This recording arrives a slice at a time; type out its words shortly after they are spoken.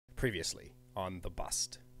Previously on The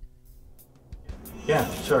Bust. Yeah,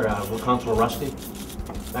 sir, we're Constable Rusty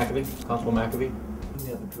McAvoy. Constable McAvoy. I'm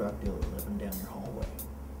the other drug dealer living down your hallway.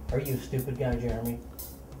 Are you a stupid guy, Jeremy?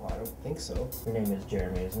 Well, I don't think so. Your name is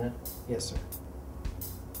Jeremy, isn't it? Yes, sir.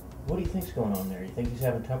 What do you think's going on there? You think he's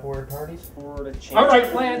having Tupperware parties? For the change. All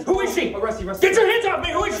right, plans. who is she? Oh, Rusty. Get your hands off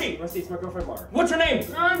me! Who is she? Rusty, it's my girlfriend, Mar. What's her name?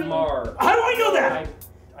 Mar. How do I know that?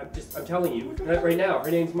 I'm telling you right now. Her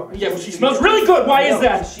name's Mar. Yeah, well, she smells really good. Why is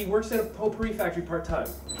that? She works at a potpourri factory part-time.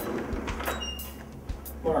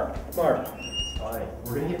 Mar. It's fine.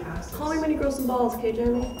 We're gonna get past this. Call me when you grow some balls, okay,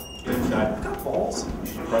 Jeremy? Get inside. I've got balls.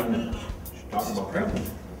 She's pregnant. She's talking about pregnant.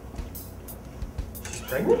 She's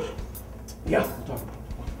pregnant? Yeah. We'll talk about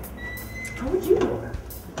it. How would you know that?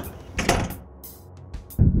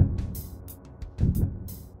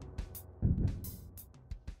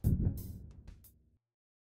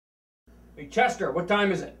 Hey, Chester, what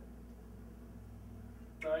time is it?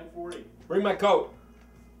 9:40. Bring my coat.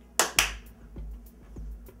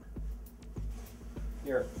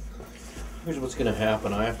 Here. Here's what's gonna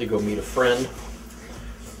happen. I have to go meet a friend.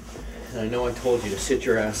 And I know I told you to sit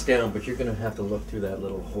your ass down, but you're gonna have to look through that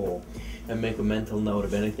little hole and make a mental note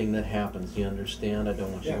of anything that happens. You understand? I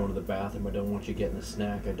don't want you going to the bathroom. I don't want you getting a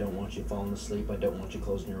snack. I don't want you falling asleep. I don't want you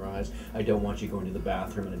closing your eyes. I don't want you going to the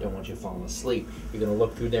bathroom, and I don't want you falling asleep. You're gonna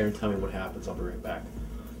look through there and tell me what happens. I'll be right back.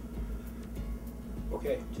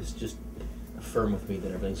 Okay. Just affirm with me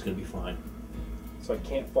that everything's gonna be fine. So I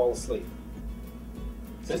can't fall asleep.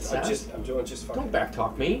 I'm doing just fucking. Don't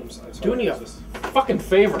backtalk me. I'm sorry. Doing you a Just- fucking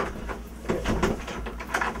favor.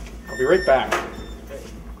 I'll be right back.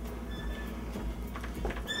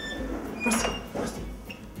 Rusty.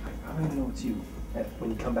 How am I gonna know it's you?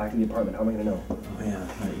 When you come back to the apartment, how am I gonna know? Oh yeah,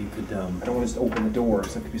 you could I don't want to just open the door,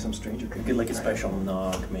 so it could be some stranger. You get like a special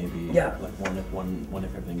knock, maybe. Yeah. Like one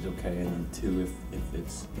if everything's okay, and then two if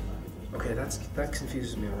it's. Okay, that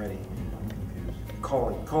confuses me already. I'm confused.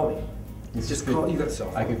 Call me. It's Just call. You got a cell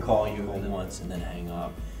phone. I could call you once and then hang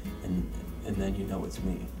up, and then you know it's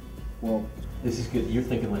me. Well, This is good. You're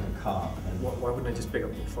thinking like a cop. And why wouldn't I just pick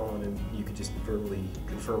up the phone and you could just verbally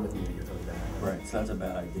confirm with me that you're coming back? right, so that's a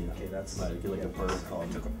bad idea. Okay, that's But get like a bird call.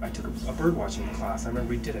 I took a bird watching class. I remember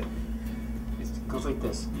we did it. It goes like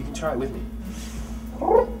this. You can try it with me.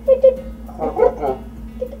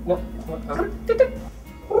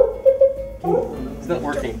 It's not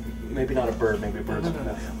working. Maybe not a bird. Maybe a bird's.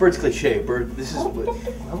 No. Bird's cliche. Bird. This is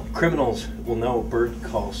what criminals will know. Bird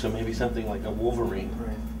calls. So maybe something like a wolverine.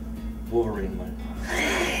 Right. Wolverine. Like.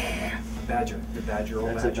 Badger. The badger. Old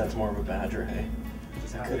That's badger. it. That's more of a badger. Hey.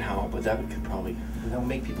 Could howl, but that could probably. And that'll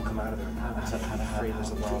make people come out of there. I'm afraid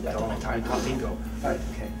there's a wild dog. I caught bingo. All right.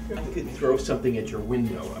 Okay. You could throw something at your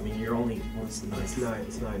window. I mean, you're only. What's the ninth?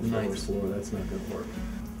 It's nine. The ninth floor. That's not gonna work.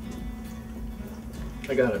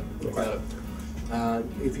 I got it.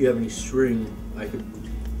 If you have any string, I could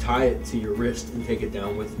tie it to your wrist and take it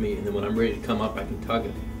down with me, and then when I'm ready to come up, I can tug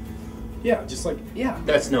it. Yeah, just like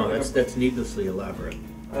That's needlessly elaborate.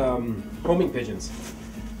 Homing pigeons.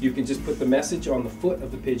 You can just put the message on the foot of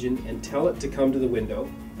the pigeon and tell it to come to the window,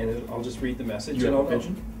 and I'll just read the message. You and have I'll a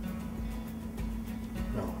pigeon?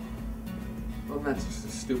 No. Well, that's just a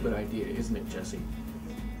stupid idea, isn't it, Jesse?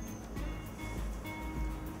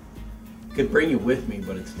 Could bring you with me,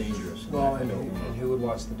 but it's dangerous. Well, and who would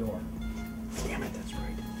watch the door? Damn it, that's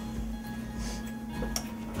right.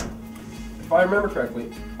 If I remember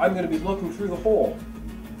correctly, I'm going to be looking through the hole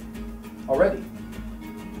already.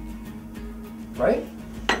 Right?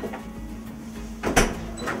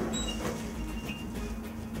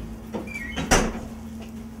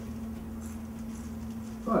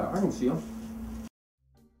 Oh, I can see him.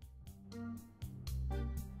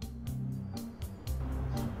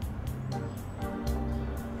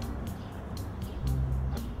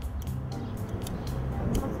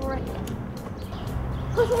 Go for it.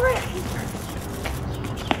 Go for it!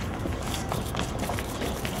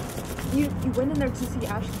 You went in there to see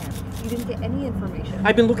Ashcan. You didn't get any information.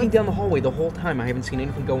 I've been looking down the hallway the whole time. I haven't seen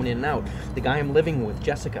anything going in and out. The guy I'm living with,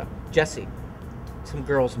 Jesse, some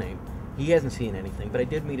girl's name. He hasn't seen anything, but I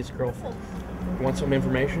did meet his girlfriend. You want some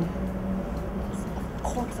information? Of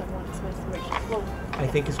course I want some information. Well, I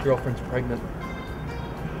think his girlfriend's pregnant.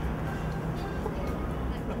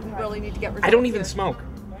 we really need to get results I don't even here. smoke.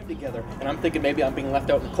 Together, and I'm thinking maybe I'm being left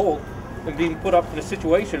out in the cold and being put up in a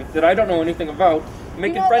situation that I don't know anything about,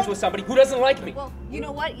 making friends with somebody who doesn't like me. Well, you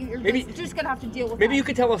know what? You're Maybe- just gonna have to deal with Maybe that. you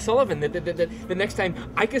could tell O'Sullivan that the next time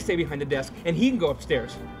I could stay behind the desk and he can go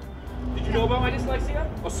upstairs. Did you know about my dyslexia?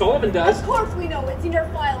 O'Sullivan does. Of course we know. It's in your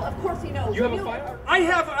file. Of course he knows. You have a knew- file? I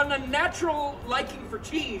have an unnatural liking for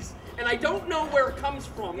cheese, and I don't know where it comes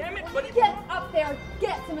from. Damn it, but Get up there,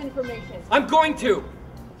 get some information. I'm going to.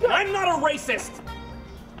 And I'm not a racist.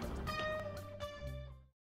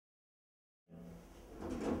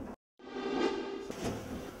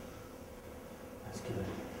 That's good.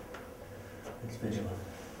 That's vigilant.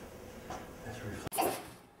 That's reflex.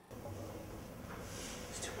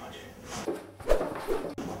 It's too much.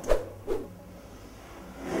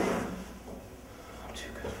 I'm too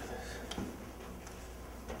good for this.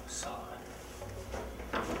 Solid.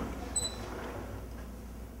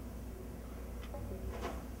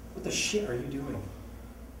 What the shit are you doing?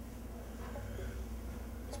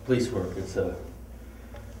 It's police work. It's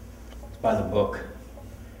by the book.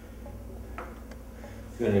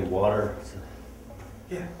 If you got any water,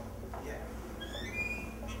 Yeah.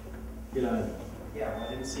 get on it. Yeah, well, I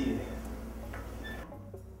didn't see anything.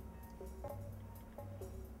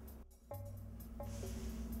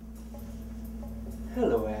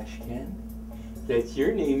 Hello, Ashcan. That's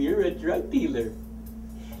your name. You're a drug dealer.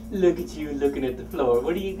 Look at you looking at the floor.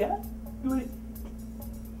 What do you got?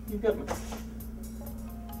 You got my...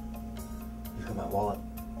 You got my wallet.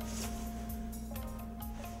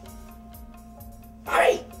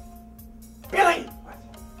 Hey! Billy! What?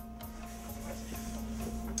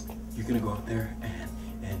 You're gonna go out there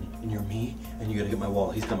and you're me, and you gotta get my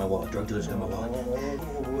wallet. He's got my wallet. Drug dealer's got my wallet.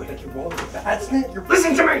 Like your wallet. That's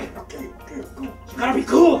Listen to me! Okay, go. You gotta be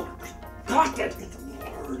cool. Collected.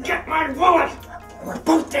 Get my wallet. We're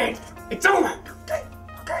both dead. It's over.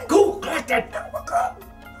 Okay. Cool, collected.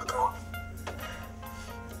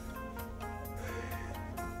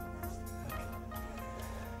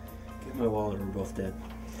 Get my wallet or we're both dead.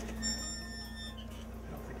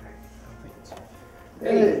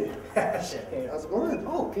 Hey, hey, how's it going?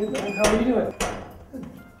 Oh, good man. How are you doing?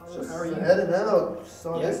 Just how are you? heading out.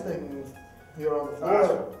 Saw Yeah. this thing here on the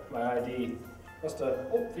floor. My ID. Must have.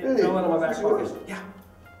 Oh, Really? fell out of my back It's pocket. yours? Yeah.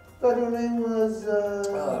 Thought your name was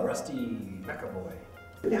Rusty McAvoy.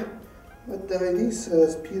 Yeah. But the ID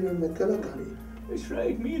says Peter McGillicuddy. That's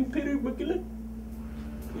right, me and Peter McGillicuddy.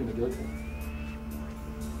 Peter McGillicuddy.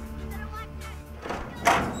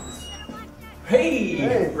 Hey,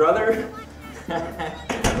 Hey. brother.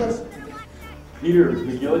 Yes. Peter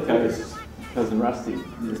McGillicuddy's cousin Rusty.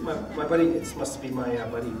 It's my buddy. It must be my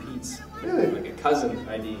buddy Pete's. Really? Like a cousin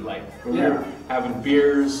ID, like when Yeah. we're having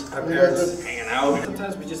beers, Our You guys parents just- hanging out.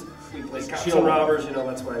 Sometimes we play cops chill. and robbers. You know,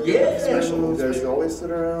 that's why. Yeah. Special. You guys always sit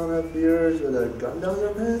around at beers with a gun down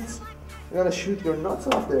your pants? I gotta shoot your nuts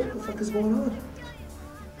off there. What the fuck is going on?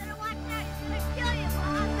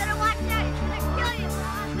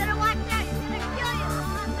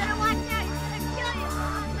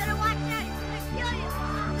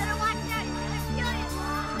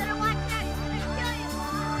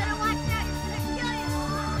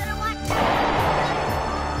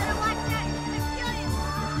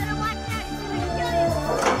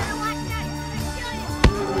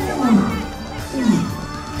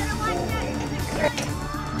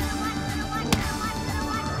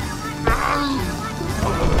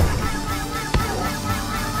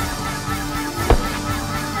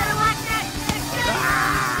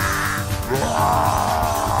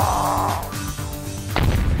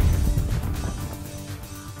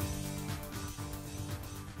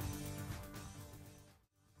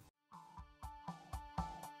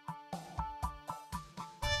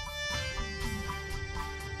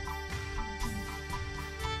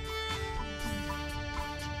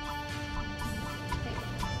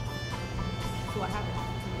 So what happened?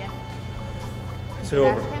 Yeah.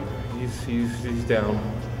 So he's down.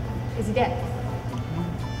 Is he dead?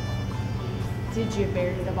 Did you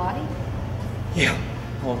bury the body? Yeah,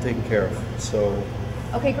 all taken care of. So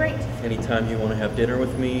Okay, great. anytime you want to have dinner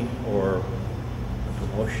with me or a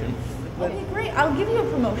promotion, Okay, great. I'll give you a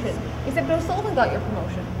promotion. Except Bill Sullivan got your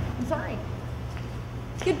promotion. I'm sorry.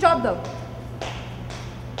 Good job, though.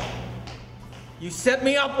 You set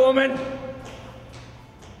me up, woman.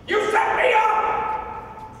 You set me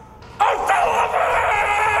up. I'll tell